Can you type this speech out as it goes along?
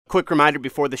Quick reminder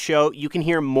before the show, you can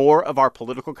hear more of our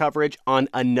political coverage on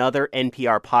another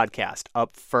NPR podcast,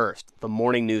 Up First, the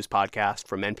morning news podcast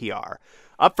from NPR.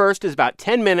 Up First is about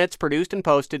 10 minutes, produced and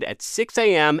posted at 6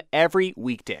 a.m. every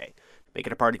weekday. Make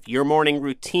it a part of your morning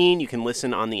routine. You can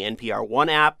listen on the NPR One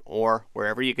app or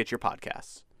wherever you get your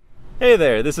podcasts. Hey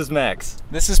there, this is Max.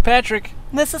 This is Patrick.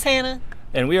 This is Hannah.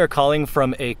 And we are calling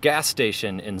from a gas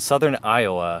station in southern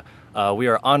Iowa. We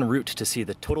are en route to see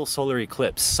the total solar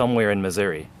eclipse somewhere in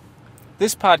Missouri.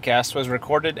 This podcast was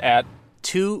recorded at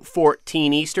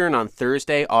 2:14 Eastern on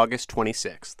Thursday, August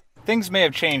 26th. Things may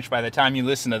have changed by the time you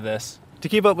listen to this. To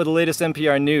keep up with the latest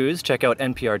NPR news, check out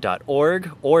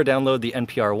npr.org or download the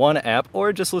NPR One app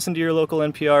or just listen to your local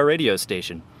NPR radio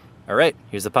station. All right,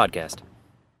 here's the podcast.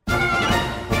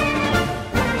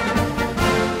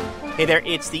 Hey there,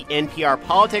 it's the NPR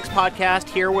Politics Podcast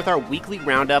here with our weekly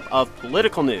roundup of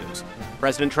political news.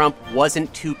 President Trump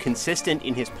wasn't too consistent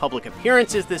in his public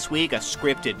appearances this week, a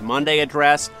scripted Monday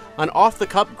address, an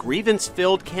off-the-cuff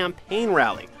grievance-filled campaign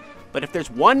rally. But if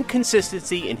there's one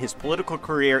consistency in his political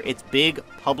career, it's big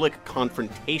public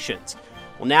confrontations.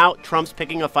 Well, now Trump's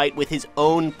picking a fight with his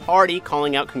own party,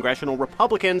 calling out congressional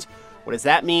Republicans. What does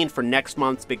that mean for next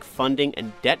month's big funding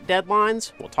and debt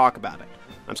deadlines? We'll talk about it.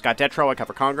 I'm Scott Detrow. I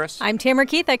cover Congress. I'm Tamara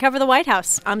Keith. I cover the White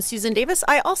House. I'm Susan Davis.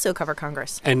 I also cover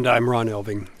Congress. And I'm Ron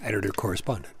Elving,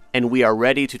 editor-correspondent. And we are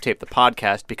ready to tape the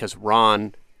podcast because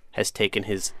Ron has taken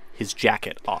his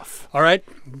jacket off. All right.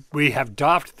 We have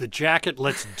doffed the jacket.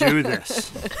 Let's do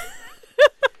this.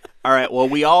 All right. Well,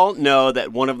 we all know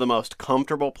that one of the most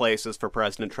comfortable places for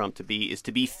President Trump to be is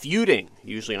to be feuding,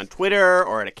 usually on Twitter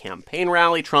or at a campaign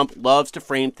rally. Trump loves to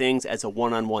frame things as a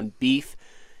one-on-one beef.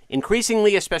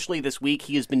 Increasingly, especially this week,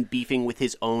 he has been beefing with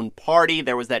his own party.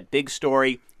 There was that big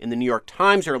story in the New York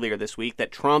Times earlier this week that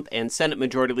Trump and Senate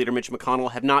Majority Leader Mitch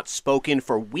McConnell have not spoken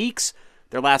for weeks.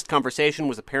 Their last conversation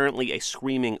was apparently a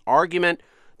screaming argument.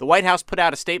 The White House put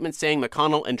out a statement saying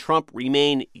McConnell and Trump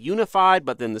remain unified,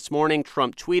 but then this morning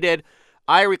Trump tweeted,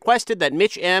 "I requested that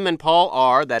Mitch M. and Paul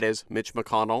R., that is Mitch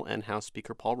McConnell and House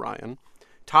Speaker Paul Ryan,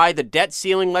 tie the debt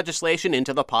ceiling legislation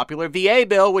into the popular VA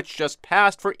bill, which just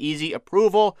passed for easy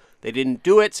approval. They didn't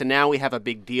do it, so now we have a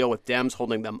big deal with Dems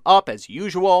holding them up, as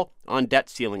usual, on debt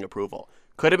ceiling approval.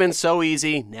 Could have been so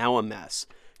easy, now a mess."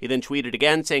 He then tweeted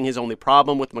again, saying his only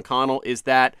problem with McConnell is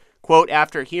that, quote,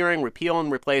 "after hearing repeal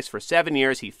and replace for 7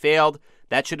 years, he failed.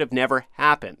 That should have never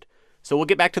happened." So we'll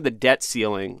get back to the debt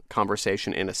ceiling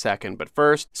conversation in a second. But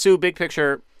first, Sue, big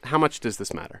picture, how much does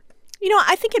this matter? You know,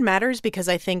 I think it matters because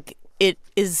I think it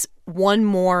is one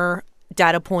more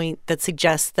data point that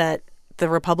suggests that the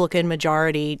Republican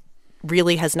majority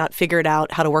really has not figured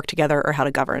out how to work together or how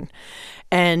to govern.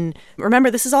 And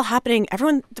remember, this is all happening.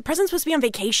 The president's supposed to be on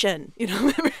vacation. You know,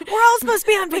 We're all supposed to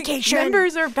be on vacation.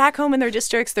 Members are back home in their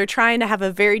districts. They're trying to have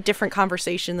a very different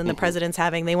conversation than the president's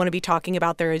having. They want to be talking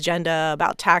about their agenda,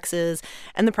 about taxes.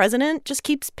 And the president just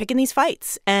keeps picking these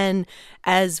fights. And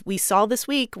as we saw this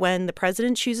week, when the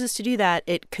president chooses to do that,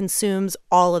 it consumes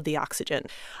all of the oxygen.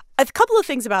 A couple of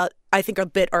things about, I think,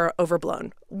 are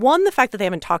overblown. One, the fact that they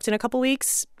haven't talked in a couple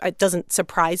weeks, it doesn't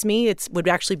surprise me. It would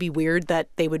actually be weird that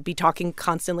they would be talking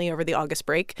constantly over the August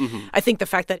break. I think the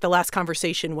fact that the last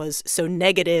conversation was so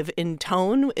negative in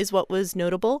tone is what was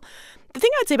notable. The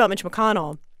thing I'd say about Mitch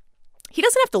McConnell, he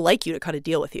doesn't have to like you to cut a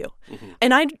deal with you.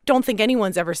 And I don't think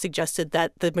anyone's ever suggested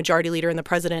that the majority leader and the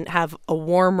president have a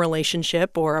warm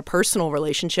relationship or a personal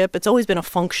relationship. It's always been a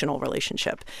functional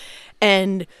relationship.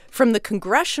 And from the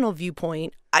congressional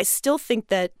viewpoint, I still think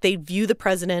that they view the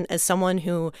president as someone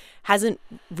who hasn't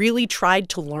really tried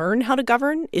to learn how to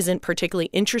govern, isn't particularly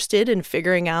interested in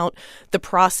figuring out the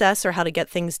process or how to get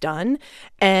things done.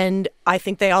 And I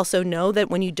think they also know that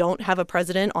when you don't have a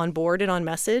president on board and on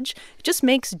message, it just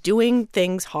makes doing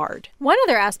things hard. One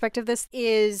other aspect of this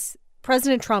is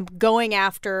President Trump going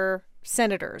after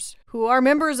senators who are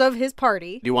members of his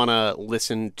party. Do you want to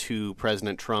listen to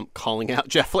President Trump calling out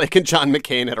Jeff Flake and John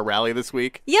McCain at a rally this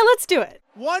week? Yeah, let's do it.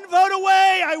 One vote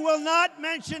away. I will not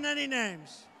mention any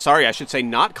names. Sorry, I should say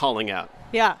not calling out.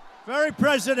 Yeah. Very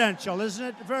presidential, isn't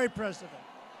it? Very presidential.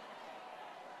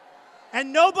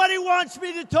 And nobody wants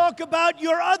me to talk about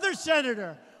your other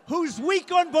senator who's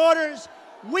weak on borders,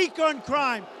 weak on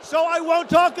crime. So I won't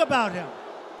talk about him.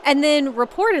 And then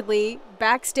reportedly,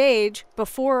 backstage,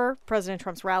 before President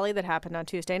Trump's rally that happened on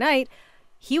Tuesday night,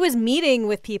 he was meeting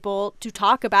with people to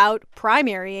talk about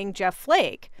primarying Jeff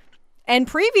Flake. And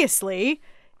previously,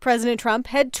 President Trump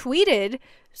had tweeted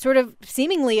sort of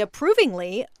seemingly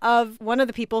approvingly of one of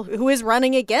the people who is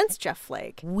running against Jeff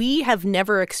Flake. We have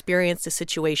never experienced a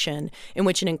situation in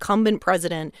which an incumbent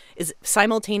president is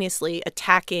simultaneously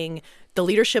attacking the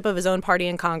leadership of his own party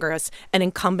in Congress, and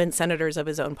incumbent senators of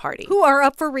his own party. Who are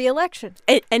up for re-election.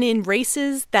 And in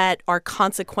races that are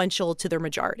consequential to their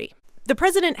majority. The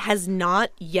president has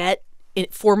not yet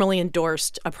formally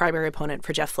endorsed a primary opponent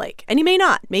for Jeff Flake. And he may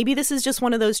not. Maybe this is just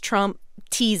one of those Trump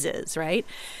teases, right?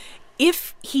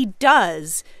 If he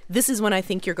does, this is when I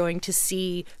think you're going to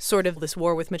see sort of this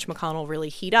war with Mitch McConnell really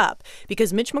heat up,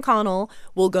 because Mitch McConnell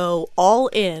will go all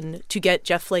in to get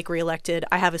Jeff Flake reelected.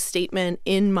 I have a statement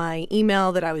in my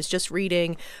email that I was just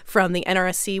reading from the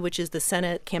NRSC, which is the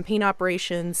Senate campaign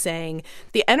operation, saying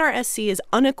the NRSC is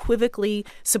unequivocally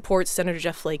supports Senator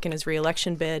Jeff Flake in his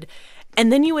reelection bid.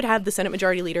 And then you would have the Senate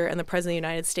Majority Leader and the President of the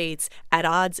United States at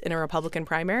odds in a Republican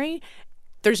primary.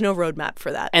 There's no roadmap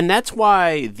for that. And that's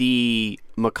why the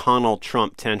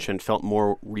McConnell-Trump tension felt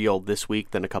more real this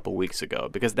week than a couple weeks ago,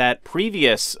 because that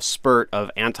previous spurt of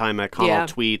anti-McConnell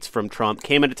tweets from Trump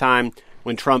came at a time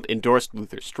when Trump endorsed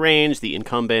Luther Strange, the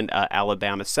incumbent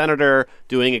Alabama senator,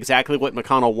 doing exactly what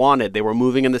McConnell wanted. They were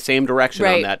moving in the same direction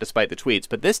on that despite the tweets.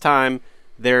 But this time,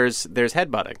 there's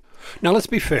headbutting. Now, let's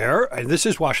be fair. This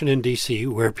is Washington, D.C.,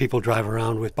 where people drive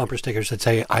around with bumper stickers that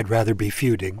say, "I'd rather be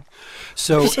feuding."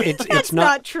 So it's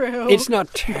not true. It's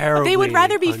not terribly They would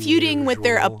rather be feuding with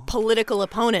their unusual. political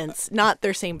opponents, not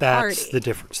their same party. That's the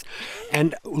difference.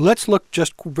 And let's look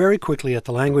just very quickly at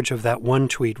the language of that one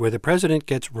tweet where the president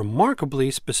gets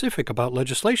remarkably specific about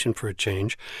legislation for a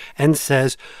change and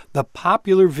says the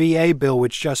popular VA bill,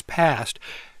 which just passed,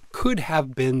 could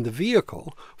have been the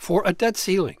vehicle for a debt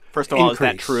ceiling. First of all,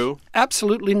 increase. is that true?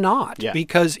 Absolutely not. Yeah.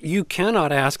 Because you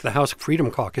cannot ask the House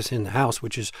Freedom Caucus in the House,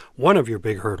 which is one of your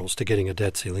big hurdles to getting a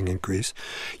debt ceiling increase.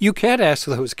 You can't ask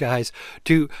those guys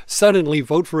to suddenly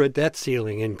vote for a debt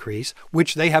ceiling increase,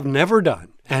 which they have never done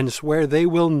and swear they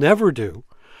will never do.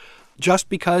 Just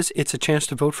because it's a chance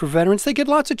to vote for veterans. They get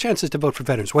lots of chances to vote for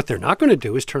veterans. What they're not going to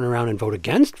do is turn around and vote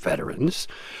against veterans.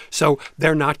 So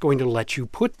they're not going to let you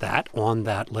put that on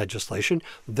that legislation.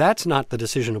 That's not the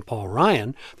decision of Paul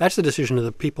Ryan. That's the decision of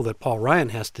the people that Paul Ryan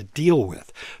has to deal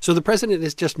with. So the president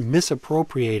is just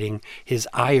misappropriating his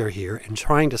ire here and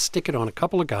trying to stick it on a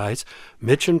couple of guys,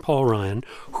 Mitch and Paul Ryan,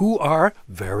 who are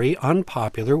very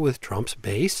unpopular with Trump's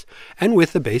base and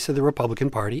with the base of the Republican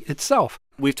Party itself.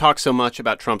 We've talked so much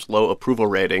about Trump's low approval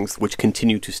ratings, which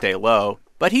continue to stay low,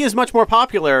 but he is much more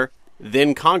popular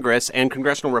than Congress and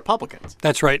congressional Republicans.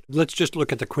 That's right. Let's just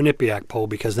look at the Quinnipiac poll,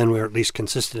 because then we're at least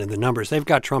consistent in the numbers. They've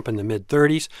got Trump in the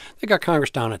mid-30s. They got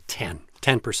Congress down at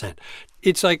 10%.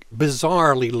 It's like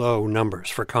bizarrely low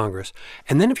numbers for Congress.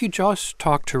 And then if you just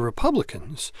talk to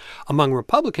Republicans, among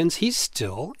Republicans, he's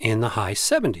still in the high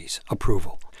 70s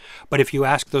approval. But if you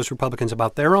ask those Republicans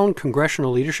about their own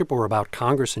congressional leadership or about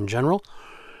Congress in general,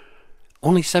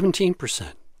 only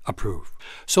 17% approve.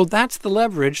 So that's the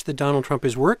leverage that Donald Trump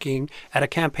is working at a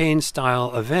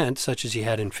campaign-style event such as he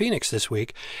had in Phoenix this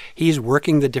week. He's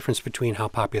working the difference between how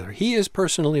popular he is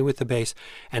personally with the base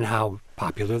and how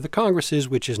popular the Congress is,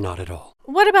 which is not at all.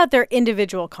 What about their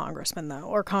individual congressman, though,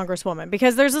 or congresswoman?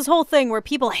 Because there's this whole thing where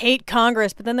people hate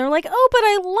Congress, but then they're like, oh, but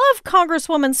I love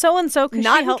Congresswoman so-and-so because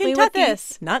she helped me with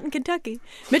this. Not in Kentucky.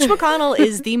 Mitch McConnell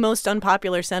is the most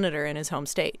unpopular senator in his home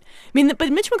state. I mean,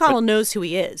 but Mitch McConnell knows who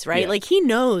he is, right? Yeah. Like, he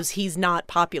knows he's not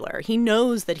popular. He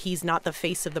knows that he's not the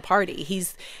face of the party.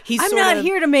 He's I'm not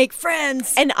here to make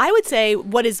friends. And I would say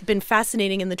what has been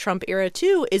fascinating in the Trump era,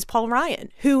 too, is Paul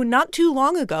Ryan, who not too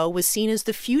long ago was seen as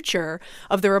the future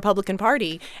of the Republican Party.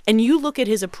 And you look at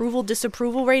his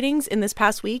approval-disapproval ratings in this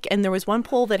past week, and there was one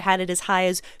poll that had it as high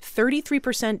as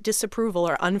 33% disapproval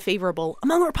or unfavorable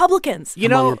among Republicans. You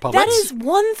know, that is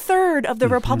 1/3 of the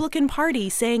Republican Party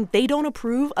saying they don't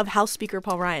approve of House Speaker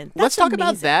Paul Ryan. Let's talk about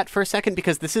amazing. that for a second,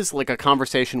 because this is like a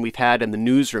conversation we've had in the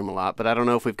newsroom a lot, but I don't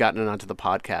know if we've gotten it onto the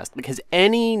podcast. Like, has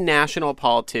any national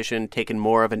politician taken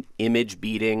more of an image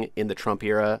beating in the Trump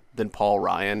era than Paul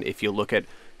Ryan, if you look at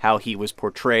how he was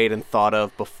portrayed and thought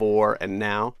of before and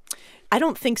now? I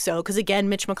don't think so, because, again,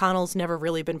 Mitch McConnell's never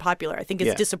really been popular. I think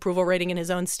his disapproval rating in his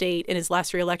own state in his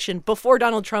last reelection before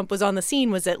Donald Trump was on the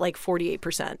scene was at like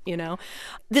 48%, you know?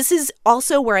 This is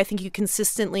also where I think you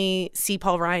consistently see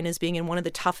Paul Ryan as being in one of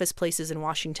the toughest places in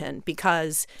Washington,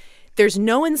 because there's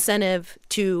no incentive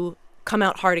to come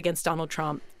out hard against Donald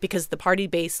Trump because the party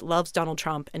base loves Donald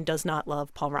Trump and does not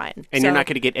love Paul Ryan. And you're not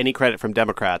going to get any credit from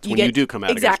Democrats when you do come out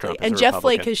against Trump as a and Jeff Republican.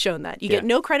 Flake has shown that. You get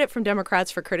no credit from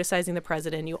Democrats for criticizing the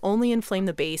president. You only inflame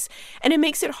the base. And it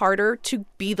makes it harder to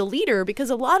be the leader because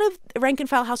a lot of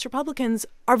rank-and-file House Republicans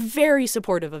are very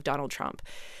supportive of Donald Trump.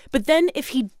 But then if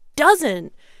he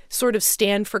doesn't sort of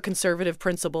stand for conservative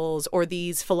principles or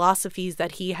these philosophies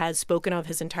that he has spoken of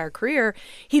his entire career,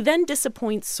 he then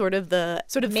disappoints sort of the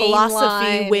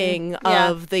philosophy wing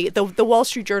of the Wall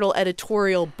Street Journal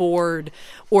editorial board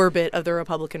orbit of the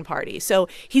Republican Party. So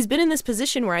he's been in this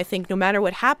position where I think no matter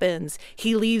what happens,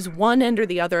 he leaves one end or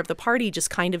the other of the party just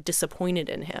kind of disappointed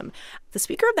in him. The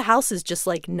Speaker of the House is just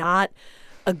like not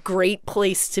a great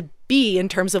place to be in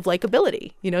terms of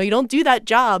likability. You know, you don't do that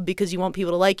job because you want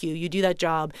people to like you. You do that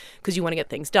job because you want to get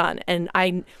things done.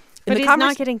 But he's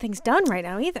not getting things done right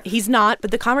now either. He's not. But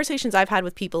the conversations I've had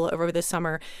with people over this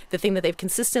summer, the thing that they've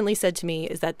consistently said to me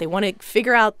is that they want to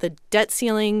figure out the debt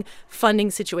ceiling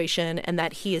funding situation and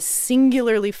that he is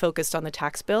singularly focused on the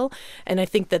tax bill. And I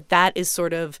think that that is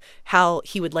sort of how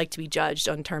he would like to be judged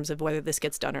in terms of whether this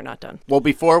gets done or not done. Well,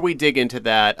 before we dig into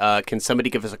that, can somebody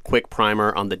give us a quick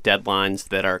primer on the deadlines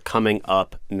that are coming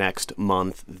up next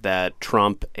month that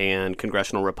Trump and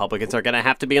congressional Republicans are going to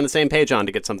have to be on the same page on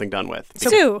to get something done with?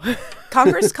 So,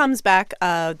 Congress comes back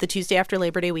the Tuesday after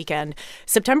Labor Day weekend.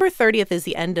 September 30th is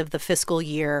the end of the fiscal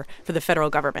year for the federal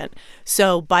government.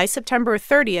 So by September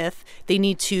 30th, they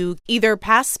need to either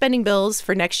pass spending bills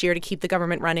for next year to keep the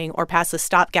government running or pass a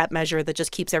stopgap measure that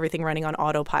just keeps everything running on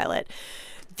autopilot.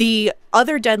 The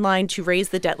other deadline to raise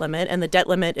the debt limit, and the debt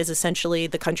limit is essentially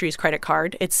the country's credit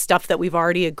card. It's stuff that we've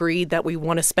already agreed that we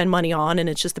want to spend money on, and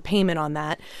it's just the payment on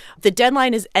that. The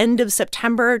deadline is end of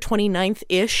September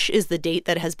 29th-ish is the date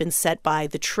that has been set by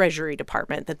the Treasury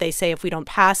Department, that they say if we don't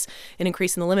pass an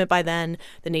increase in the limit by then,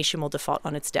 the nation will default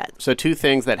on its debt. So two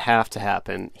things that have to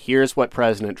happen. Here's what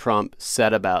President Trump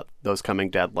said about those coming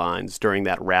deadlines during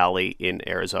that rally in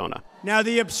Arizona. Now,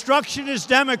 the obstructionist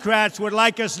Democrats would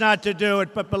like us not to do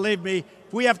it, but believe me,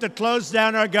 if we have to close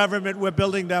down our government, we're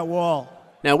building that wall.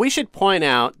 Now, we should point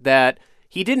out that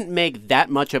he didn't make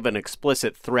that much of an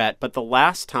explicit threat, but the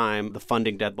last time the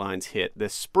funding deadlines hit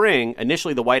this spring,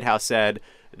 initially the White House said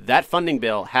that funding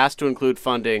bill has to include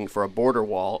funding for a border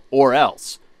wall or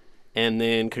else. And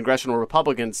then congressional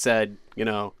Republicans said, you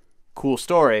know, cool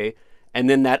story. And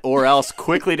then that or else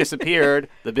quickly disappeared.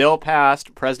 The bill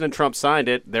passed. President Trump signed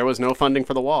it. There was no funding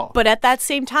for the wall. But at that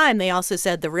same time, they also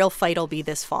said the real fight will be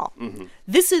this fall. Mm-hmm.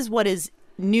 This is what is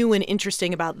new and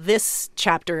interesting about this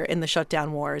chapter in the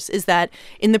shutdown wars is that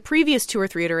in the previous 2 or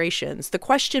 3 iterations, the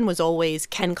question was always,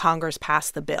 can Congress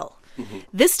pass the bill? Mm-hmm.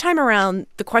 This time around,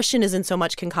 the question isn't so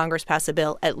much can Congress pass a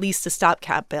bill, at least a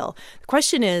stopgap bill. The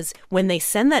question is, when they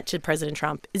send that to President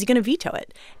Trump, is he going to veto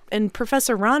it? And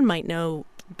Professor Ron might know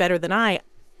better than I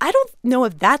don't know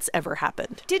if that's ever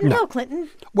happened. Didn't Bill Clinton?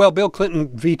 Well, Bill Clinton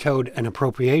vetoed an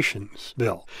appropriations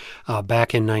bill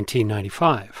back in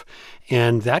 1995.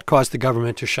 And that caused the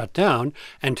government to shut down.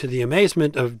 And to the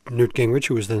amazement of Newt Gingrich,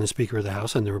 who was then the Speaker of the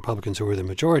House, and the Republicans who were the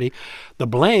majority, the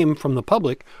blame from the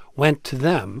public went to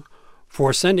them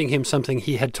for sending him something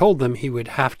he had told them he would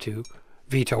have to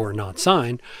veto or not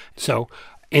sign. So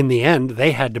in the end,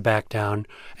 they had to back down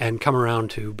and come around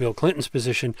to Bill Clinton's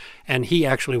position, and he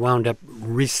actually wound up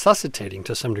resuscitating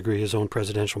to some degree his own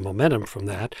presidential momentum from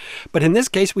that. But in this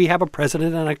case, we have a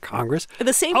president and a Congress of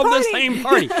the same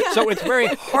party. So it's very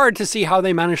hard to see how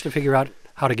they managed to figure out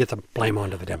how to get the blame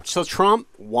onto the Democrats. So Trump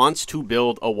wants to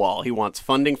build a wall. He wants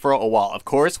funding for a wall. Of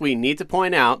course, we need to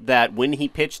point out that when he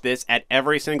pitched this at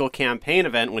every single campaign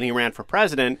event when he ran for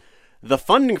president, the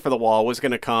funding for the wall was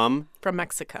going to come from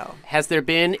Mexico. Has there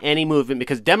been any movement?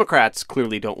 Because Democrats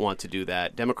clearly don't want to do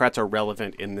that. Democrats are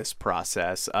relevant in this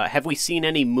process. Have we seen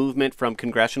any movement from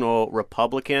congressional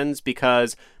Republicans?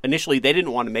 Because initially they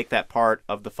didn't want to make that part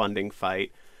of the funding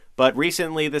fight. But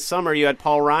recently this summer, you had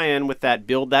Paul Ryan with that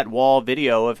Build That Wall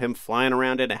video of him flying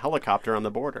around in a helicopter on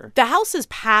the border. The House has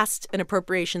passed an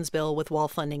appropriations bill with wall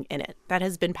funding in it. That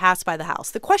has been passed by the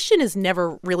House. The question is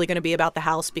never really going to be about the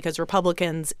House because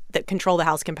Republicans that control the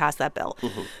House can pass that bill.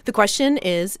 Mm-hmm. The question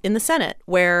is in the Senate,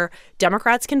 where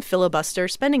Democrats can filibuster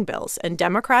spending bills. And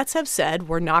Democrats have said,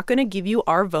 we're not going to give you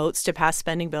our votes to pass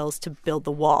spending bills to build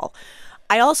the wall.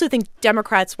 I also think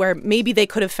Democrats, where maybe they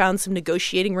could have found some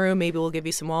negotiating room, maybe we'll give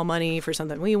you some wall money for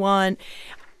something we want.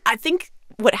 I think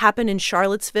what happened in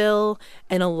Charlottesville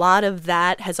and a lot of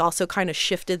that has also kind of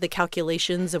shifted the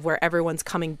calculations of where everyone's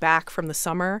coming back from the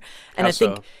summer. And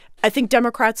I think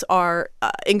Democrats are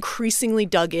increasingly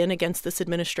dug in against this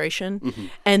administration. Mm-hmm.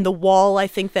 And the wall, I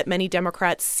think that many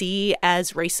Democrats see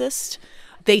as racist.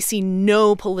 They see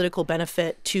no political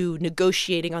benefit to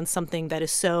negotiating on something that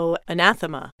is so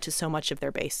anathema to so much of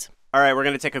their base. All right, we're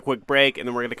going to take a quick break, and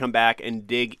then we're going to come back and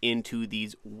dig into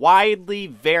these widely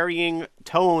varying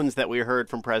tones that we heard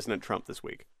from President Trump this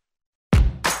week.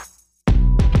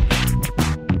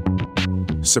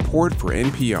 Support for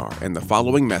NPR and the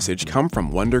following message come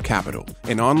from Wonder Capital,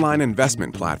 an online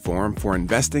investment platform for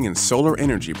investing in solar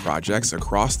energy projects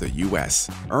across the U.S.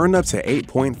 Earn up to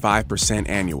 8.5%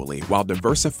 annually while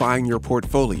diversifying your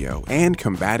portfolio and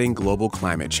combating global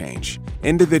climate change.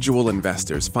 Individual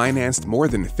investors financed more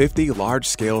than 50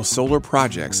 large-scale solar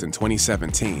projects in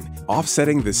 2017,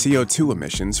 offsetting the CO2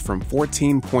 emissions from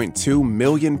 14.2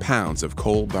 million pounds of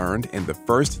coal burned in the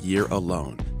first year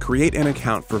alone. Create an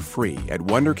account for free at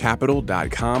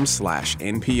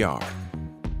wondercapital.com/NPR.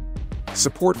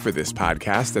 Support for this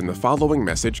podcast and the following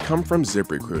message come from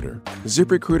ZipRecruiter.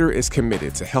 ZipRecruiter is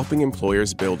committed to helping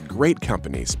employers build great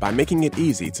companies by making it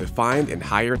easy to find and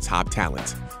hire top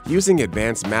talent. Using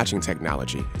advanced matching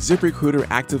technology, ZipRecruiter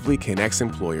actively connects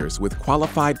employers with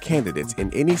qualified candidates in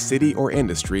any city or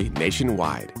industry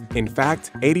nationwide. In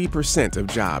fact, 80% of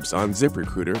jobs on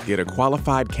ZipRecruiter get a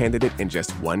qualified candidate in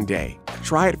just one day.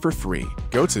 Try it for free.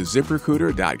 Go to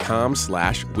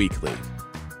ZipRecruiter.com/weekly.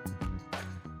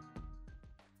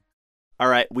 All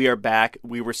right, we are back.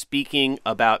 We were speaking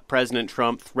about President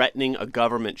Trump threatening a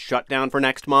government shutdown for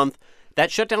next month. That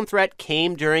shutdown threat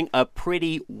came during a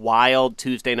pretty wild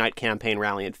Tuesday night campaign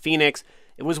rally in Phoenix.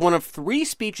 It was one of 3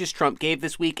 speeches Trump gave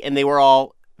this week, and they were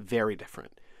all very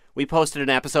different. We posted an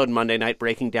episode Monday night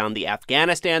breaking down the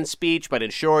Afghanistan speech, but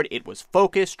in short, it was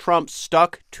focused. Trump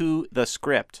stuck to the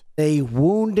script. A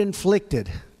wound inflicted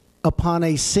upon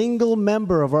a single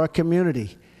member of our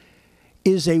community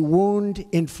is a wound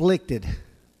inflicted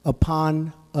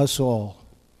upon us all.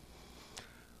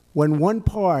 When one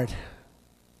part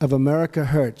of America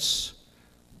hurts,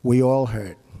 we all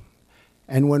hurt.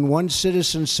 And when one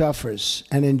citizen suffers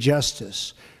an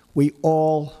injustice, we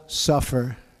all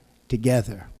suffer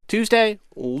together. Tuesday,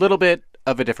 a little bit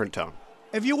of a different tone.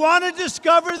 If you want to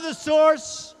discover the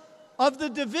source of the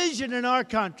division in our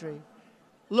country,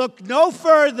 look no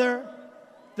further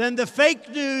than the fake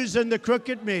news and the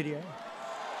crooked media,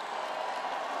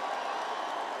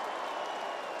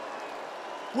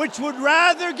 which would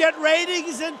rather get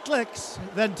ratings and clicks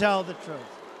than tell the truth.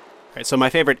 All right, so my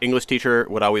favorite English teacher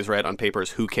would always write on papers,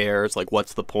 who cares? Like,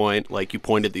 what's the point? Like, you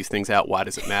pointed these things out. Why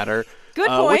does it matter? Good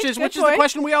point. Which is the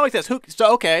question we always ask.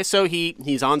 So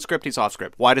he's on script, he's off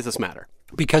script. Why does this matter?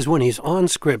 Because when he's on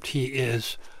script, he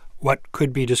is what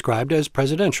could be described as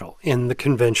presidential in the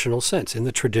conventional sense, in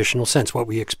the traditional sense, what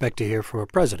we expect to hear from a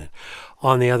president.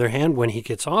 On the other hand, when he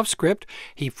gets off script,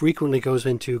 he frequently goes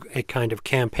into a kind of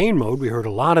campaign mode. We heard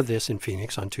a lot of this in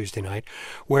Phoenix on Tuesday night,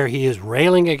 where he is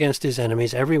railing against his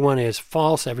enemies. Everyone is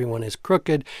false. Everyone is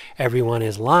crooked. Everyone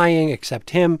is lying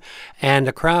except him. And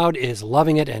the crowd is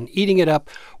loving it and eating it up.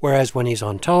 Whereas when he's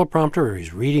on teleprompter or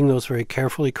he's reading those very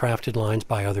carefully crafted lines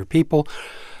by other people,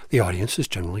 the audience is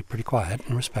generally pretty quiet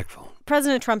and respectful.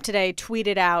 President Trump today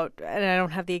tweeted out, and I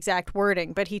don't have the exact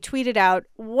wording, but he tweeted out,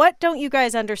 "What don't you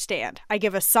guys understand? I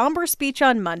give a somber speech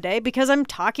on Monday because I'm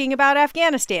talking about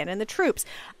Afghanistan and the troops.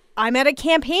 I'm at a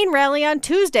campaign rally on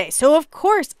Tuesday, so of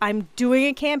course I'm doing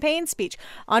a campaign speech.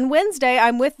 On Wednesday,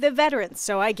 I'm with the veterans,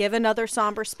 so I give another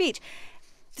somber speech."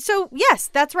 So, yes,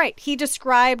 that's right. He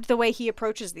described the way he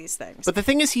approaches these things. But the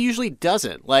thing is, he usually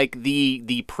doesn't. Like,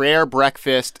 the prayer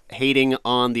breakfast hating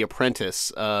on The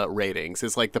Apprentice ratings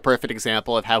is like the perfect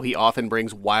example of how he often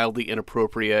brings wildly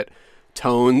inappropriate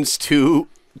tones to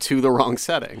the wrong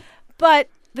setting. But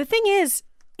the thing is,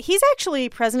 he's actually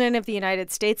president of the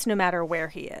United States no matter where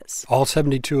he is. All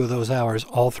 72 of those hours,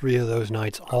 all 3 of those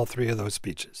nights, all 3 of those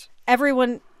speeches.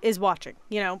 Everyone is watching,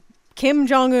 you know. Kim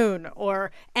Jong-un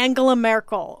or Angela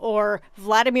Merkel or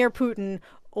Vladimir Putin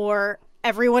or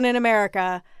everyone in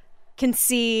America can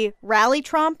see rally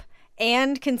Trump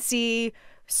and can see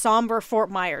somber Fort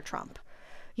Myer Trump.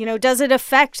 You know, does it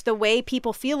affect the way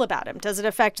people feel about him? Does it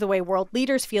affect the way world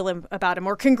leaders feel about him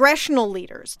or congressional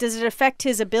leaders? Does it affect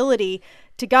his ability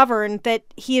to govern that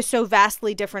he is so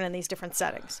vastly different in these different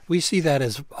settings? We see that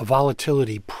as a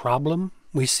volatility problem.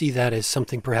 We see that as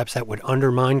something perhaps that would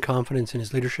undermine confidence in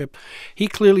his leadership. He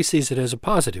clearly sees it as a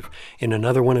positive. In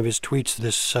another one of his tweets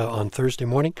this on Thursday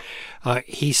morning,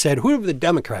 he said, "Who have the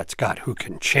Democrats got who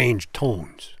can change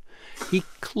tones?" He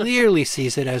clearly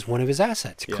sees it as one of his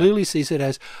assets. He clearly sees it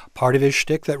as part of his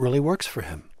shtick that really works for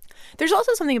him. There's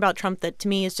also something about Trump that to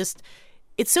me is just,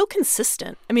 it's so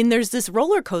consistent. I mean, there's this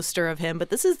roller coaster of him, but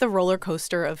this is the roller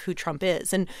coaster of who Trump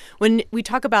is. And when we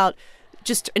talk about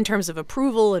just in terms of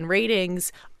approval and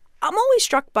ratings, I'm always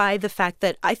struck by the fact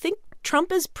that I think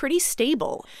Trump is pretty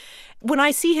stable. When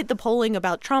I see the polling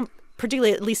about Trump,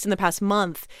 particularly at least in the past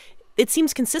month, it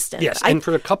seems consistent. Yes, and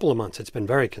for a couple of months, it's been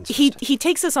very consistent. He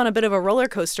takes us on a bit of a roller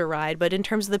coaster ride, but in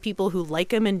terms of the people who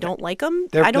like him and don't like him,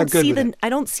 They're I don't good see with it. I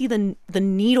don't see the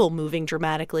needle moving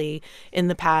dramatically in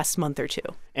the past month or two.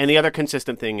 And the other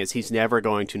consistent thing is he's never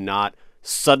going to not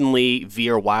suddenly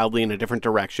veer wildly in a different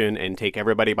direction and take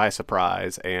everybody by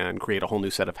surprise and create a whole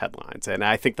new set of headlines. And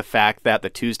I think the fact that the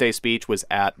Tuesday speech was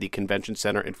at the convention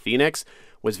center in Phoenix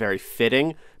was very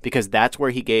fitting, because that's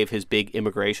where he gave his big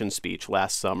immigration speech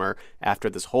last summer after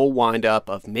this whole windup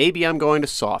of maybe I'm going to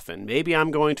soften, maybe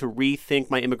I'm going to rethink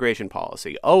my immigration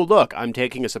policy. Oh, look, I'm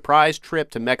taking a surprise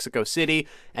trip to Mexico City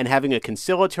and having a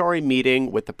conciliatory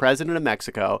meeting with the president of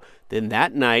Mexico. Then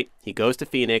that night, he goes to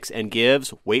Phoenix and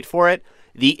gives, wait for it,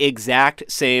 the exact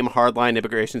same hardline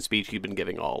immigration speech he'd been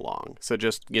giving all along. So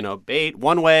just, bait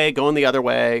one way, going the other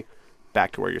way,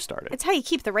 back to where you started. It's how you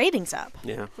keep the ratings up.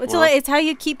 Yeah. It's how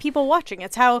you keep people watching.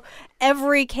 It's how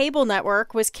every cable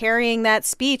network was carrying that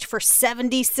speech for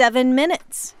 77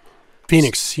 minutes.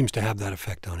 Phoenix seems to have that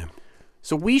effect on him.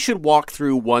 So we should walk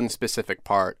through one specific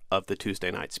part of the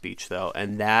Tuesday night speech, though,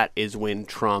 and that is when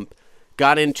Trump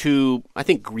got into, I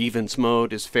think, grievance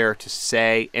mode is fair to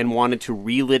say, and wanted to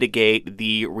relitigate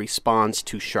the response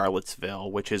to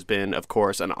Charlottesville, which has been, of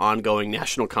course, an ongoing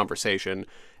national conversation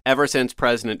ever since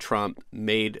President Trump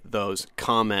made those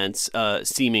comments,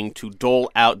 seeming to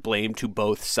dole out blame to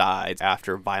both sides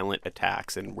after violent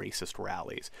attacks and racist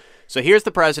rallies. So here's the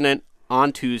president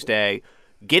on Tuesday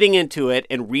getting into it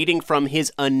and reading from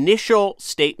his initial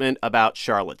statement about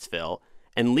Charlottesville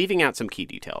and leaving out some key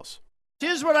details.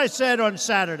 Here's what I said on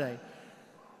Saturday.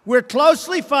 We're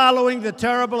closely following the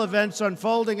terrible events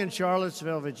unfolding in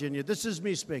Charlottesville, Virginia. This is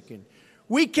me speaking.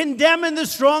 We condemn in the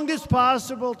strongest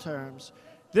possible terms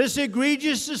this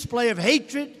egregious display of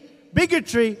hatred,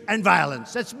 bigotry, and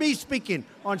violence. That's me speaking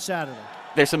on Saturday.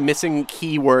 There's some missing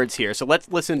key words here, so let's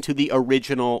listen to the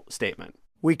original statement.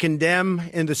 We condemn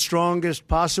in the strongest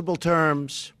possible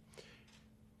terms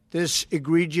this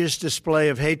egregious display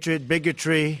of hatred,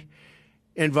 bigotry,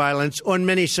 and violence on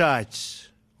many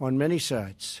sides. On many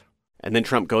sides. And then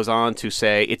Trump goes on to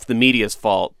say it's the media's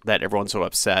fault that everyone's so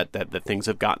upset, that things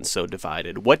have gotten so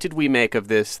divided. What did we make of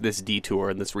this detour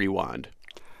and this rewind?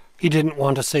 He didn't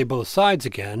want to say both sides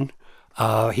again.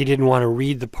 He didn't want to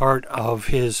read the part of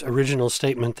his original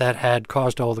statement that had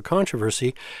caused all the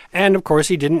controversy. And, of course,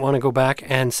 he didn't want to go back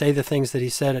and say the things that he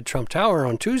said at Trump Tower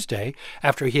on Tuesday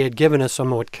after he had given a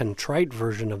somewhat contrite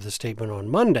version of the statement on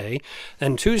Monday.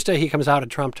 Then Tuesday he comes out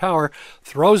at Trump Tower,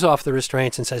 throws off the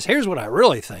restraints and says, here's what I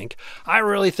really think. I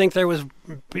really think there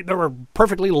were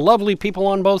perfectly lovely people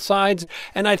on both sides,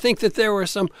 and I think that there were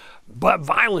some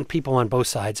violent people on both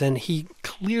sides. And he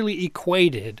clearly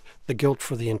equated the guilt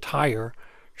for the entire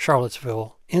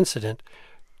Charlottesville incident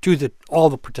to all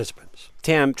the participants.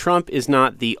 Tam, Trump is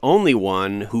not the only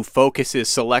one who focuses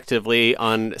selectively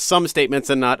on some statements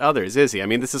and not others, is he? I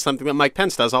mean, this is something that Mike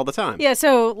Pence does all the time. Yeah,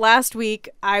 so last week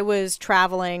I was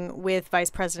traveling with Vice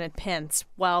President Pence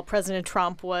while President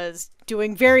Trump was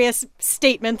doing various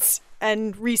statements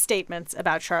and restatements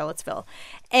about Charlottesville.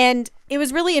 And it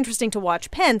was really interesting to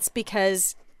watch Pence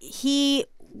because he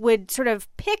would sort of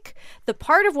pick the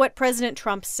part of what President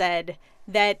Trump said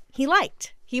that he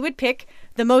liked. He would pick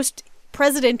the most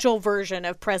presidential version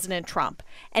of President Trump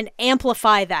and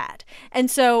amplify that.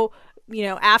 And so,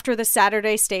 after the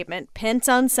Saturday statement, Pence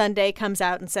on Sunday comes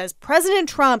out and says, President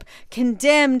Trump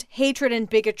condemned hatred and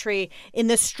bigotry in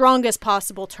the strongest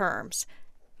possible terms.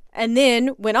 And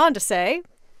then went on to say,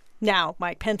 now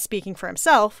Mike Pence speaking for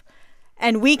himself,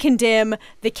 and we condemn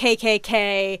the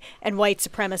KKK and white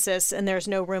supremacists, and there's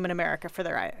no room in America for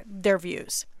their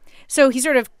views. So he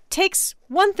sort of takes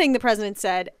one thing the president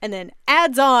said and then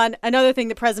adds on another thing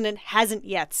the president hasn't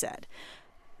yet said.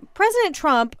 President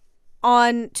Trump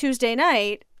on Tuesday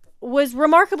night was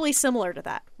remarkably similar to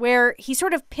that, where he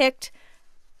sort of picked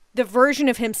the version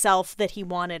of himself that he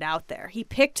wanted out there. He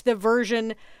picked the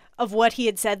version of what he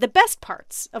had said, the best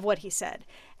parts of what he said,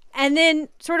 and then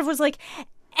sort of was like,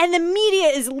 and the media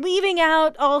is leaving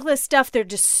out all this stuff. They're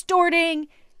distorting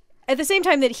at the same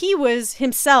time that he was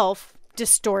himself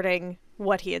distorting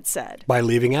what he had said. By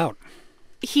leaving out.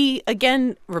 He,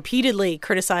 again, repeatedly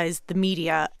criticized the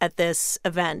media at this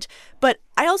event. But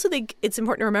I also think it's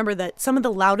important to remember that some of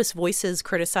the loudest voices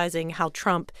criticizing how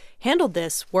Trump handled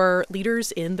this were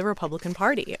leaders in the Republican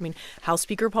Party. I mean, House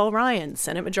Speaker Paul Ryan,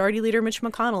 Senate Majority Leader Mitch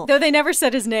McConnell. Though they never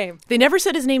said his name. They never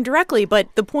said his name directly,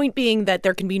 but the point being that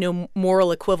there can be no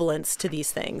moral equivalence to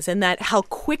these things, and that how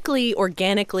quickly,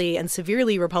 organically, and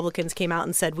severely Republicans came out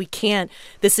and said,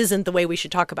 this isn't the way we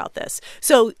should talk about this.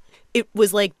 So it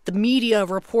was like the media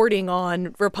reporting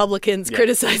on Republicans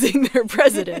criticizing their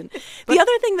president. The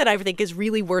other thing that I think is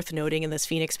really worth noting in this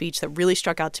Phoenix speech that really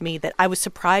struck out to me that I was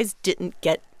surprised didn't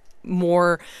get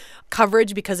more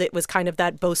coverage because it was kind of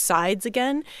that both sides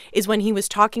again, is when he was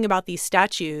talking about these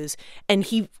statues and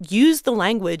he used the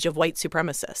language of white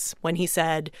supremacists when he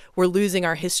said, we're losing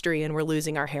our history and we're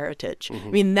losing our heritage. Mm-hmm.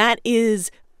 I mean, that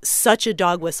is such a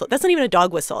dog whistle. That's not even a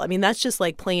dog whistle. I mean, that's just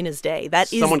like plain as day.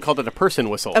 Someone called it a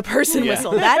person whistle. A person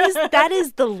whistle. That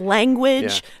is the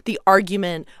language, the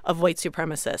argument of white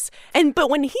supremacists.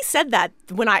 But when he said that,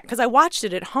 because I watched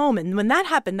it at home, and when that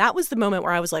happened, that was the moment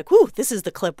where I was like, "Whew, this is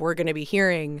the clip we're going to be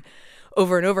hearing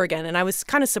over and over again." And I was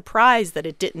kind of surprised that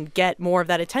it didn't get more of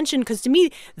that attention, because to me,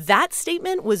 that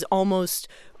statement was almost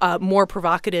more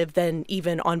provocative than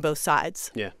even on both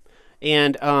sides. Yeah.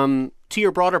 And to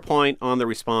your broader point on the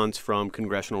response from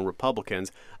congressional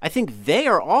Republicans, I think they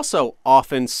are also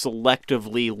often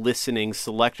selectively listening,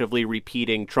 selectively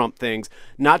repeating Trump things,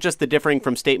 not just the differing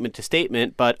from statement to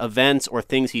statement, but events or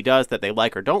things he does that they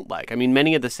like or don't like. I mean,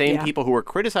 many of the same people who were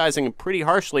criticizing him pretty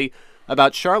harshly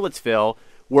about Charlottesville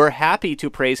were happy to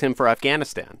praise him for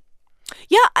Afghanistan.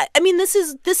 Yeah, I mean, this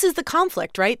is the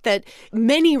conflict, right? That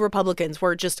many Republicans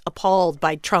were just appalled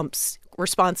by Trump's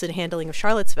response and handling of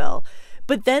Charlottesville.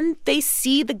 But then they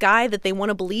see the guy that they want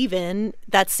to believe in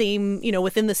that same,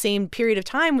 within the same period of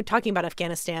time, we're talking about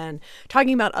Afghanistan,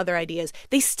 talking about other ideas.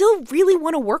 They still really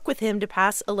want to work with him to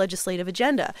pass a legislative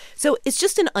agenda. So it's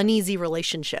just an uneasy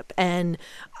relationship. And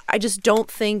I just don't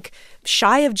think,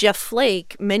 shy of Jeff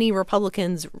Flake, many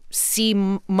Republicans see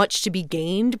much to be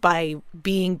gained by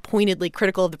being pointedly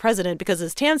critical of the president, because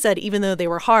as Tam said, even though they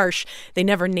were harsh, they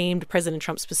never named President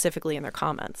Trump specifically in their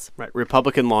comments. Right.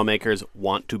 Republican lawmakers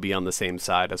want to be on the same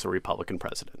side as a Republican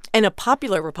president. And a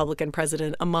popular Republican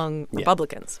president among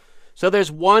Republicans. So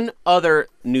there's one other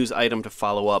news item to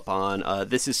follow up on.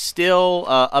 This is still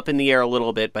up in the air a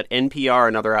little bit, but NPR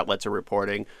and other outlets are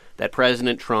reporting that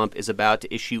President Trump is about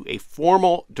to issue a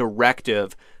formal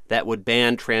directive that would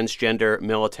ban transgender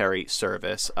military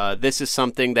service. This is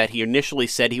something that he initially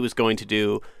said he was going to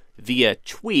do via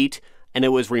tweet, and it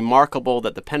was remarkable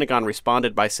that the Pentagon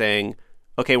responded by saying,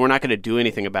 okay, we're not going to do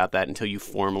anything about that until you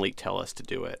formally tell us to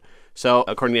do it. So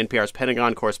according to NPR's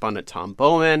Pentagon correspondent Tom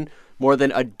Bowman, more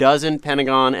than a dozen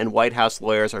Pentagon and White House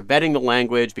lawyers are vetting the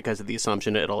language because of the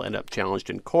assumption it'll end up challenged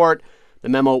in court. The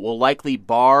memo will likely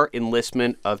bar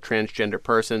enlistment of transgender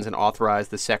persons and authorize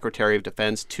the Secretary of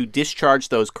Defense to discharge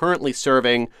those currently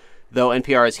serving, though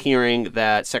NPR is hearing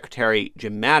that Secretary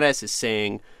Jim Mattis is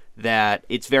saying that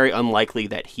it's very unlikely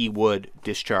that he would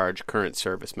discharge current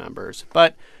service members.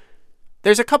 But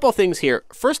there's a couple things here.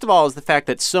 First of all is the fact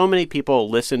that so many people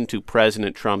listened to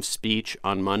President Trump's speech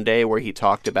on Monday, where he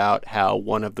talked about how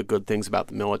one of the good things about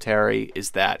the military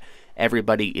is that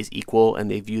everybody is equal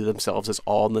and they view themselves as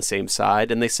all on the same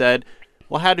side. And they said,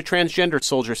 well, how do transgender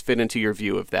soldiers fit into your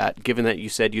view of that, given that you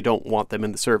said you don't want them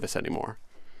in the service anymore?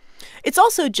 It's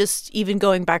also just, even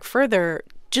going back further,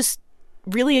 just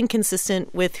really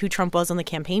inconsistent with who Trump was on the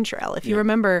campaign trail. If you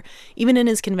remember, even in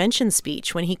his convention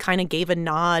speech, when he kind of gave a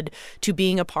nod to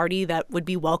being a party that would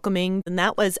be welcoming, and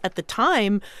that was, at the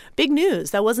time, big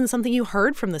news. That wasn't something you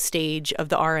heard from the stage of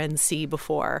the RNC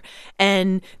before.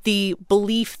 And the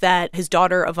belief that his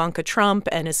daughter, Ivanka Trump,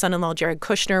 and his son-in-law, Jared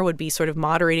Kushner, would be sort of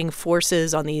moderating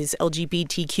forces on these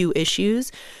LGBTQ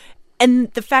issues.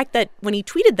 And the fact that when he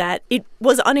tweeted that, it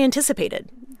was unanticipated.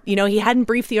 He hadn't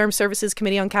briefed the Armed Services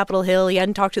Committee on Capitol Hill. He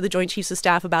hadn't talked to the Joint Chiefs of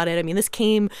Staff about it. I mean, this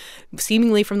came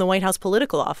seemingly from the White House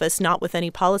political office, not with any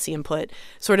policy input,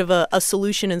 sort of a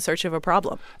solution in search of a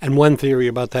problem. And one theory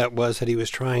about that was that he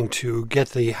was trying to get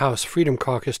the House Freedom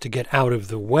Caucus to get out of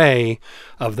the way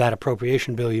of that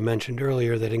appropriation bill you mentioned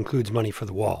earlier that includes money for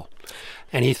the wall.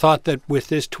 And he thought that with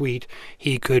this tweet,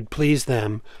 he could please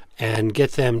them and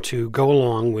get them to go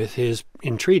along with his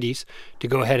entreaties to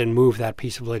go ahead and move that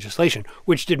piece of legislation,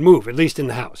 which did move, at least in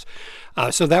the House.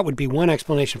 So that would be one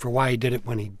explanation for why he did it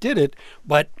when he did it.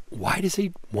 But why does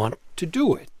he want to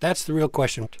do it? That's the real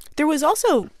question. There was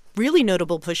also really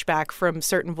notable pushback from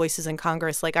certain voices in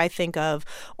Congress. Like, I think of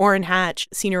Orrin Hatch,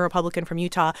 senior Republican from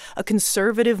Utah, a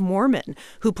conservative Mormon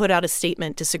who put out a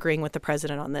statement disagreeing with the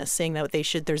president on this, saying that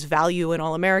there's value in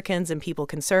all Americans and people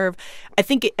can serve. I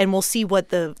think, and we'll see what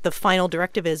the final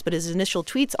directive is, but his initial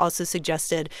tweets also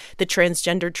suggested that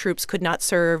transgender troops could not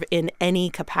serve in any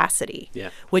capacity,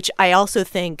 which I also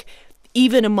think,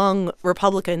 even among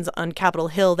Republicans on Capitol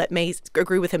Hill that may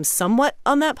agree with him somewhat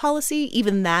on that policy,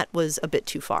 even that was a bit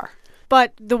too far.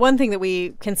 But the one thing that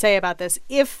we can say about this,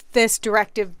 if this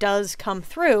directive does come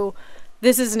through,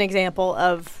 this is an example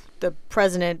of the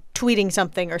president tweeting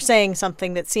something or saying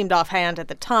something that seemed offhand at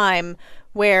the time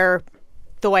where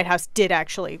the White House did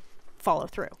actually follow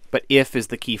through. But if is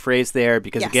the key phrase there,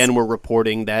 because Yes. again, we're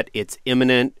reporting that it's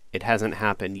imminent. It hasn't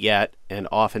happened yet. And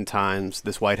oftentimes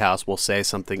this White House will say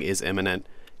something is imminent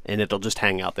and it'll just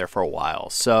hang out there for a while.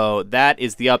 So that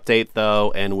is the update,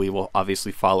 though, and we will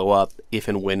obviously follow up if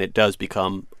and when it does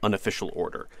become an official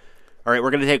order. All right,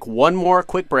 we're going to take one more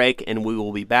quick break, and we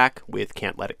will be back with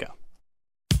Can't Let It Go.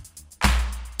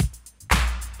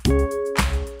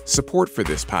 Support for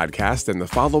this podcast and the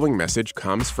following message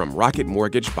comes from Rocket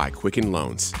Mortgage by Quicken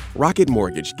Loans. Rocket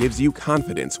Mortgage gives you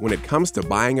confidence when it comes to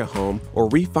buying a home or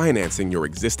refinancing your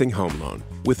existing home loan.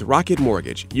 With Rocket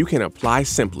Mortgage, you can apply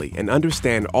simply and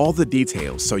understand all the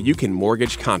details so you can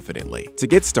mortgage confidently. To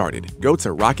get started, go to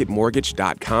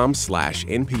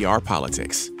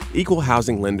rocketmortgage.com/NPRPolitics. Equal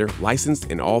housing lender licensed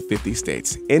in all 50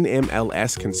 states.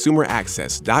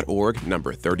 NMLSconsumeraccess.org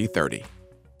number 3030.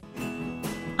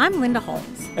 I'm Linda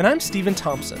Holmes. And I'm Stephen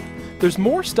Thompson. There's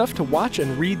more stuff to watch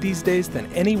and read these days than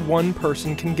any one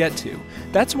person can get to.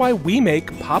 That's why we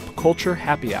make Pop Culture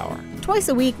Happy Hour. Twice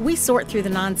a week, we sort through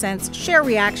the nonsense, share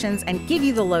reactions, and give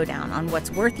you the lowdown on what's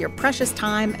worth your precious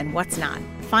time and what's not.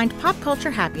 Find Pop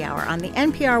Culture Happy Hour on the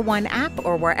NPR One app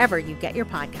or wherever you get your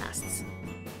podcasts.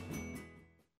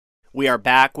 We are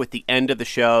back with the end of the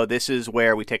show. This is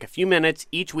where we take a few minutes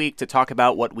each week to talk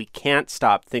about what we can't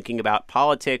stop thinking about,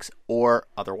 politics or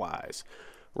otherwise.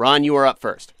 Ron, you are up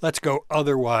first. Let's go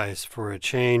otherwise for a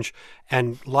change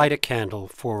and light a candle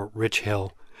for Rich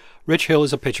Hill. Rich Hill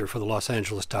is a pitcher for the Los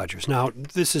Angeles Dodgers. Now,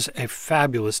 this is a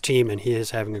fabulous team, and he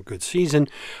is having a good season,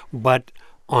 but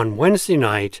on Wednesday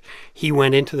night, he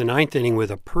went into the ninth inning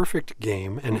with a perfect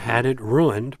game and had it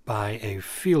ruined by a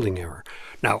fielding error.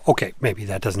 Now, okay, maybe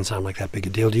that doesn't sound like that big a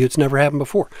deal to you. It's never happened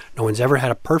before. No one's ever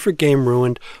had a perfect game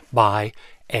ruined by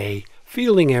a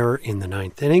fielding error in the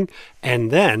ninth inning. And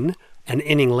then, an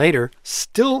inning later,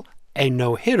 still a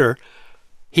no-hitter,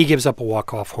 he gives up a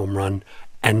walk-off home run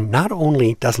and not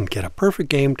only doesn't get a perfect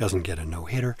game, doesn't get a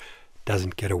no-hitter,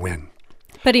 doesn't get a win.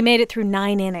 But he made it through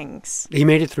 9 innings. He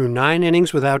made it through 9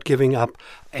 innings without giving up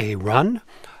a run,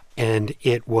 and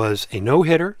it was a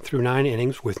no-hitter through 9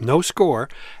 innings with no score,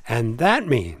 and that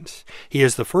means he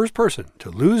is the first person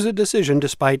to lose a decision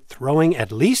despite throwing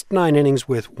at least 9 innings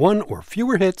with 1 or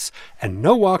fewer hits and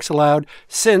no walks allowed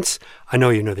since, I know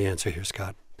you know the answer here,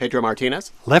 Scott. Pedro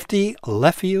Martinez? Lefty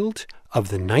left field of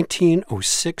the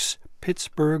 1906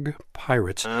 Pittsburgh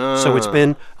Pirates. So it's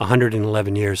been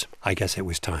 111 years. I guess it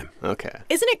was time. Okay.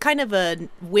 Isn't it kind of a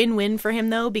win-win for him,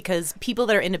 though? Because people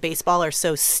that are into baseball are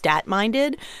so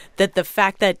stat-minded that the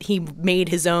fact that he made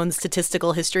his own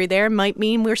statistical history there might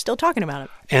mean we're still talking about it.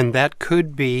 And that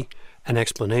could be an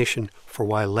explanation for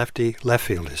why lefty left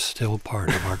field is still part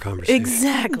of our conversation.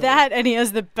 Exactly. That, and he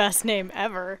has the best name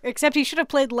ever. Except he should have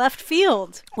played left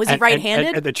field. Was he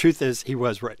right-handed? And the truth is, he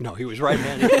was right. No, he was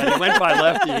right-handed. And he went by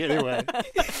lefty anyway.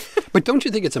 But don't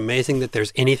you think it's amazing that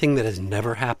there's anything that has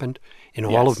never happened in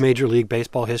all of Major League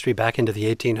Baseball history back into the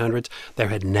 1800s? There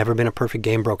had never been a perfect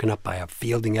game broken up by a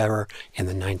fielding error in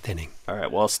the 9th inning. All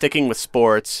right, well, sticking with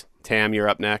sports, Tam, you're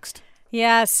up next.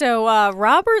 Yeah, so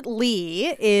Robert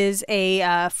Lee is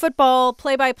a football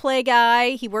play-by-play guy.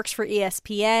 He works for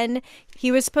ESPN.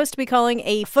 He was supposed to be calling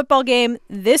a football game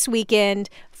this weekend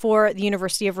for the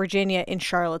University of Virginia in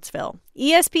Charlottesville.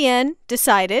 ESPN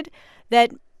decided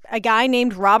that a guy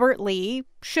named Robert Lee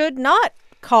should not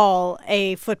call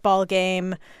a football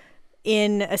game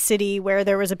in a city where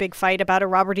there was a big fight about a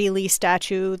Robert E. Lee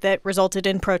statue that resulted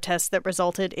in protests that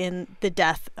resulted in the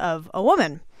death of a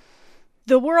woman.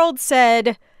 The world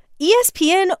said,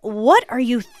 ESPN, what are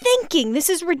you thinking? This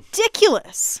is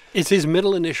ridiculous. Is his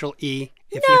middle initial E?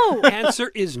 If No. the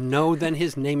answer is no, then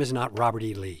his name is not Robert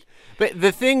E. Lee. But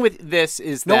the thing with this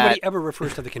is that Nobody ever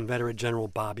refers to the Confederate General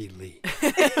Bobby Lee.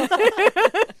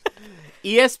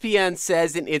 ESPN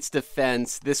says in its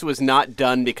defense this was not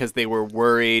done because they were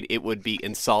worried it would be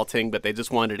insulting, but they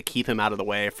just wanted to keep him out of the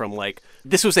way from, like,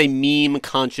 this was a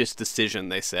meme-conscious decision,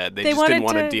 they said. They just didn't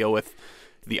want to deal with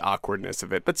the awkwardness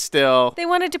of it, but still. They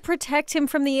wanted to protect him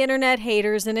from the internet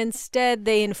haters, and instead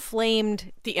they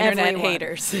inflamed The internet everyone.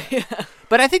 haters.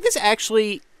 But I think this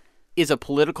actually is a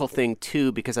political thing,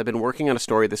 too, because I've been working on a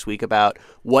story this week about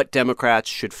what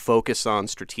Democrats should focus on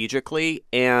strategically.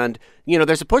 And, you know,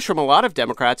 there's a push from a lot of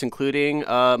Democrats, including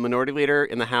Minority Leader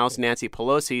in the House, Nancy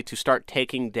Pelosi, to start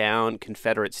taking down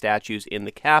Confederate statues in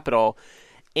the Capitol.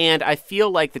 And I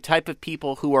feel like the type of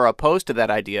people who are opposed to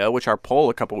that idea, which our poll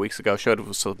a couple weeks ago showed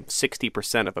was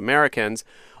 60% of Americans,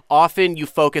 often you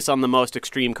focus on the most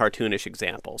extreme cartoonish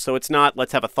example. So it's not,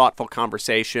 let's have a thoughtful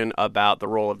conversation about the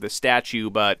role of this statue,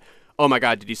 but, oh my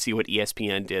God, did you see what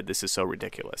ESPN did? This is so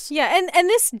ridiculous. Yeah, and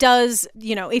this does,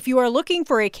 if you are looking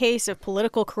for a case of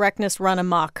political correctness run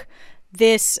amok,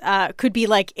 this could be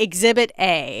like Exhibit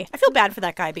A. I feel bad for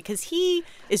that guy because he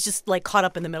is just like caught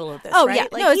up in the middle of this. Oh, right? yeah.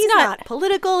 Like, No, it's he's not. not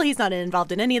political. He's not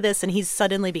involved in any of this. And he's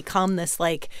suddenly become this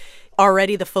like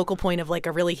already the focal point of like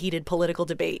a really heated political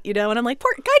debate, And I'm like,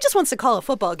 poor guy just wants to call a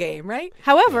football game, right?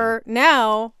 However,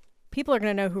 now people are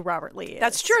going to know who Robert Lee is.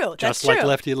 That's true. Just like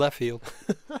lefty left field.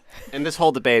 And this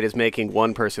whole debate is making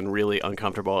one person really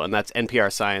uncomfortable, and that's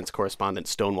NPR science correspondent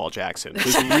Stonewall Jackson,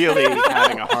 who's really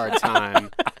having a hard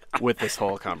time with this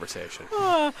whole conversation.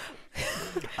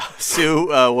 Sue,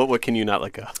 what can you not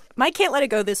let go? My Can't Let It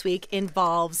Go this week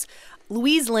involves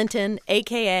Louise Linton,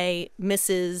 a.k.a.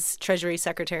 Mrs. Treasury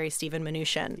Secretary Stephen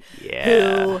Mnuchin,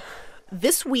 who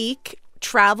this week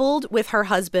traveled with her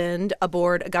husband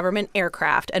aboard a government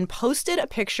aircraft and posted a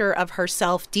picture of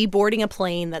herself deboarding a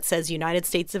plane that says United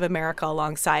States of America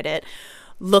alongside it,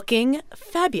 looking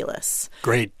fabulous.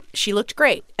 Great. She looked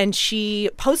great. And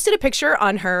she posted a picture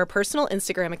on her personal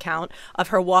Instagram account of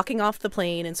her walking off the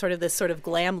plane in sort of this sort of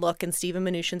glam look, and Stephen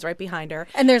Mnuchin's right behind her.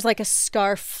 And there's like a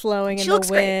scarf flowing in the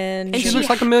wind. Great. And she looks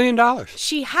like $1 million.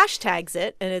 She hashtags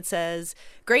it, and it says,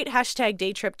 great hashtag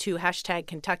day trip to hashtag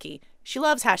Kentucky. She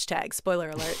loves hashtags, spoiler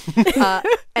alert.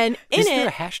 And in there it,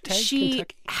 a hashtag she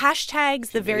Kentucky? hashtags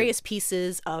the various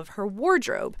pieces of her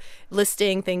wardrobe,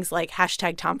 listing things like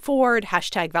hashtag Tom Ford,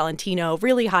 hashtag Valentino,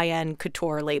 really high-end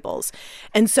couture labels.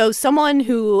 And so someone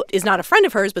who is not a friend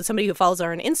of hers, but somebody who follows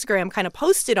her on Instagram kind of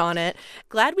posted on it,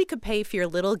 glad we could pay for your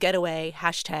little getaway,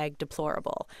 hashtag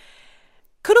deplorable.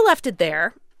 Could have left it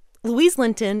there. Louise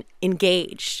Linton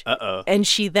engaged. And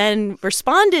she then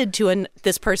responded to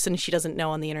this person she doesn't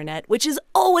know on the internet, which is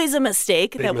always a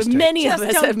mistake many of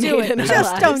us have made in our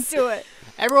lives. Don't do it.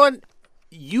 Everyone,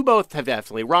 you both have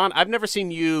definitely. Ron, I've never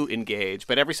seen you engage,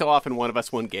 but every so often one of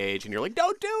us will engage, and you're like,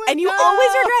 don't do it. And you always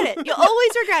regret it. You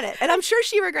always regret it. And I'm sure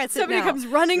she regrets Somebody it now. comes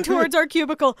running towards our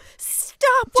cubicle.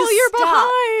 Stop while you're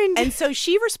behind. And so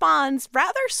she responds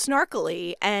rather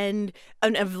snarkily and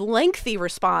a lengthy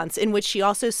response in which she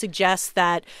also suggests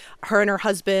that her and her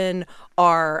husband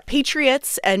are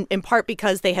patriots, and in part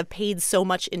because they have paid so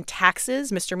much in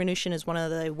taxes. Mr. Mnuchin is one of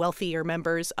the wealthier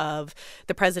members of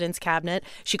the president's cabinet.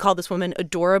 She called this woman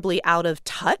adorably out of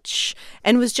touch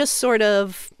and was just sort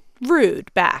of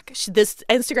rude back. This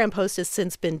Instagram post has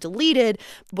since been deleted.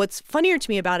 What's funnier to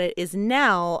me about it is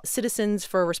now Citizens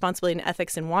for Responsibility and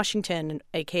Ethics in Washington,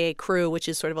 aka CREW, which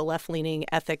is sort of a left-leaning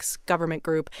ethics government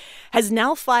group, has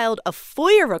now filed a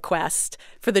FOIA request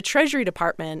for the Treasury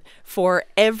Department for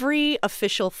every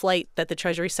official flight that the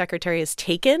Treasury Secretary has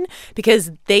taken,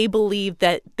 because they believe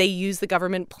that they use the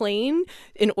government plane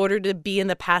in order to be in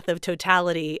the path of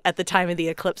totality at the time of the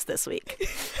eclipse this week.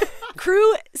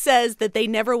 CREW says that they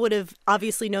never would have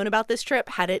obviously known about this trip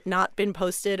had it not been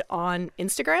posted on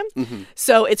Instagram. Mm-hmm.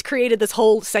 So it's created this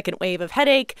whole second wave of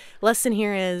headache. Lesson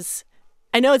here is,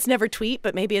 I know it's never tweet,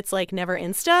 but maybe it's like never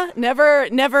Insta,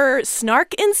 never snark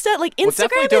Insta. Like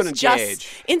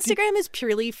Instagram is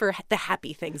purely for the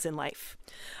happy things in life.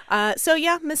 So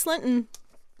yeah, Miss Linton,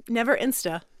 never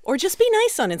Insta. Or just be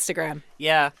nice on Instagram.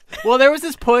 Yeah. Well, there was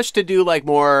this push to do like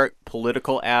more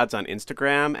political ads on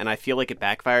Instagram, and I feel like it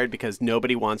backfired because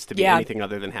nobody wants to be anything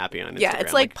other than happy on Instagram. Yeah,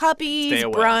 it's like puppies,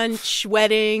 brunch,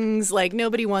 weddings. Like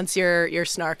nobody wants your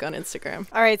snark on Instagram.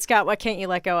 All right, Scott, what can't you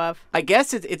let go of? I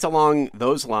guess it's along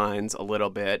those lines a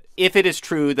little bit. If it is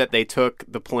true that they took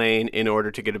the plane in order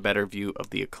to get a better view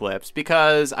of the eclipse,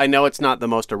 because I know it's not the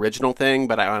most original thing,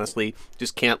 but I honestly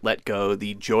just can't let go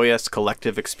the joyous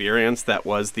collective experience that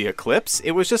was the eclipse.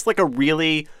 It was just like a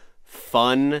really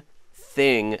fun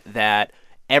thing that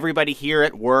everybody here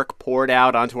at work poured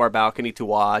out onto our balcony to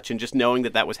watch, and just knowing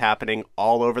that was happening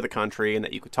all over the country and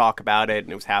that you could talk about it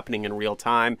and it was happening in real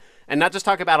time, and not just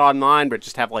talk about it online, but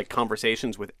just have like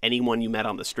conversations with anyone you met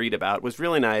on the street about it was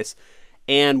really nice.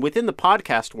 And within the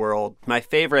podcast world, my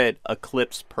favorite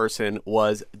eclipse person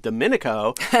was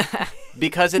Domenico,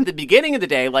 because at the beginning of the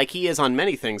day, like he is on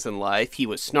many things in life, he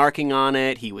was snarking on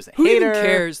it. He was a hater. Who even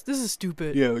cares? This is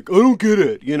stupid. Yeah, like, I don't get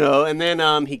it, And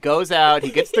then he goes out,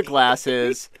 he gets the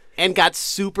glasses, and got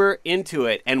super into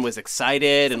it and was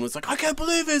excited and was like, I can't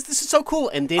believe this. This is so cool.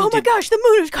 And then my gosh, the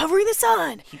moon is covering the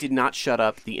sun. He did not shut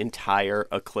up the entire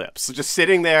eclipse. So just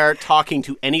sitting there talking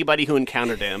to anybody who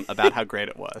encountered him about how great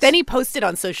it was. Then he posted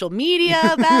on social media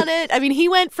about it. I mean, he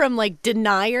went from like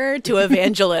denier to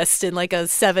evangelist in like a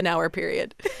 7-hour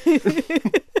period.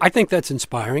 I think that's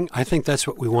inspiring. I think that's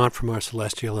what we want from our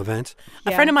celestial events.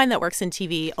 A friend of mine that works in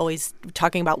TV, always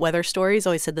talking about weather stories,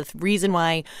 always said the reason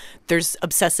why there's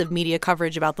obsessive media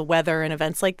coverage about the weather and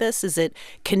events like this is it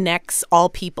connects all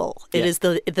people. It is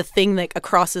the thing that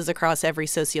crosses across every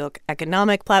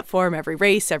socioeconomic platform, every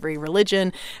race, every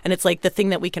religion, and it's like the thing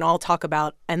that we can all talk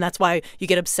about, and that's why you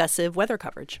get obsessive weather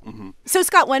coverage. So,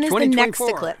 Scott, when is the next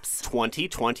eclipse?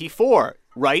 2024.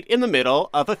 Right in the middle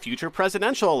of a future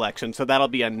presidential election. So that'll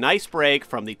be a nice break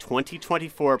from the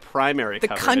 2024 primary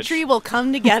coverage. The country will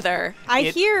come together. I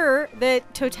hear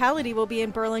that Totality will be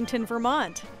in Burlington,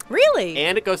 Vermont. Really?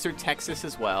 And it goes through Texas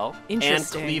as well.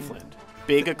 Interesting. And Cleveland.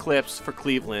 Big eclipse for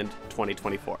Cleveland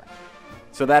 2024.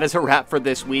 So that is a wrap for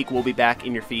this week. We'll be back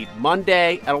in your feed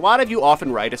Monday. And a lot of you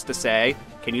often write us to say,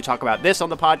 can you talk about this on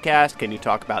the podcast? Can you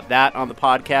talk about that on the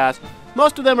podcast?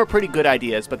 Most of them are pretty good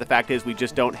ideas, but the fact is we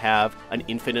just don't have an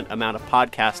infinite amount of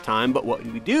podcast time. But what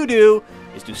we do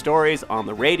is do stories on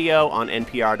the radio on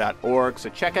npr.org. So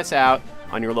check us out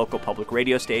on your local public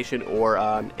radio station or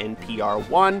on NPR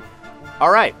One.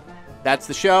 All right. That's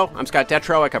the show. I'm Scott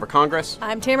Detrow. I cover Congress.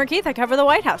 I'm Tamara Keith. I cover the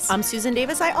White House. I'm Susan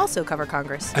Davis. I also cover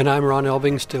Congress. And I'm Ron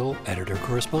Elving, still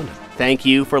editor-correspondent. Thank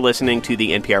you for listening to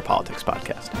the NPR Politics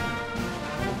Podcast.